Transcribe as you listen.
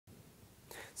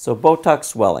So Botox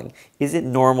swelling. Is it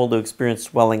normal to experience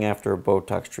swelling after a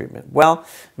Botox treatment? Well,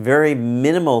 very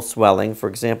minimal swelling. For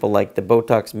example, like the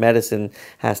Botox medicine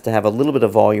has to have a little bit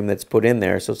of volume that's put in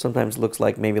there. So sometimes it looks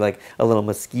like maybe like a little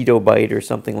mosquito bite or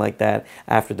something like that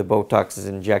after the Botox is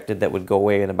injected that would go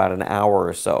away in about an hour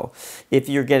or so. If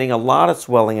you're getting a lot of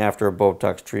swelling after a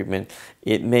Botox treatment,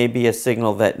 it may be a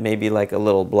signal that maybe like a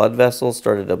little blood vessel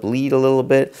started to bleed a little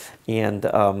bit, and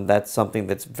that's something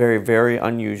that's very, very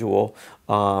unusual.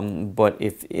 But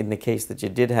if in the case that you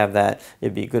did have that,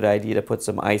 it'd be a good idea to put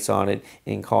some ice on it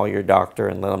and call your doctor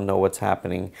and let them know what's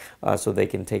happening so they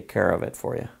can take care of it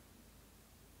for you.